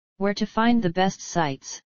Where to find the best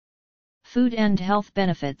sites. Food and health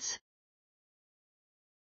benefits.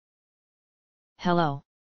 Hello.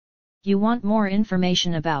 You want more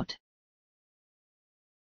information about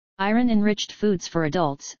iron-enriched foods for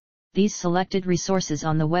adults? These selected resources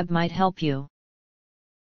on the web might help you.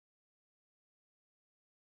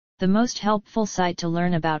 The most helpful site to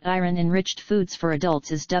learn about iron-enriched foods for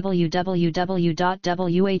adults is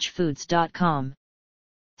www.whfoods.com.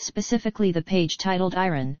 Specifically the page titled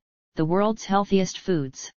Iron, the World's Healthiest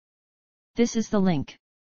Foods. This is the link.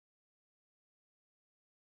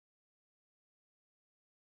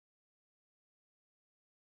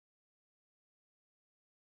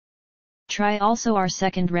 Try also our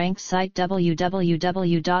second-ranked site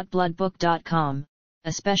www.bloodbook.com,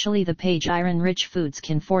 especially the page Iron-Rich Foods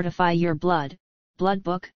Can Fortify Your Blood,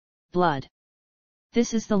 Bloodbook, Blood.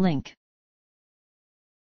 This is the link.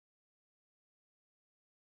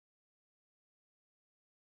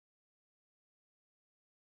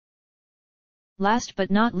 Last but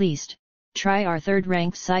not least, try our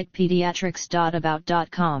third-ranked site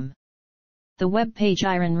pediatrics.about.com. The web page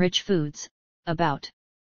Iron-Rich Foods, About.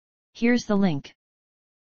 Here's the link.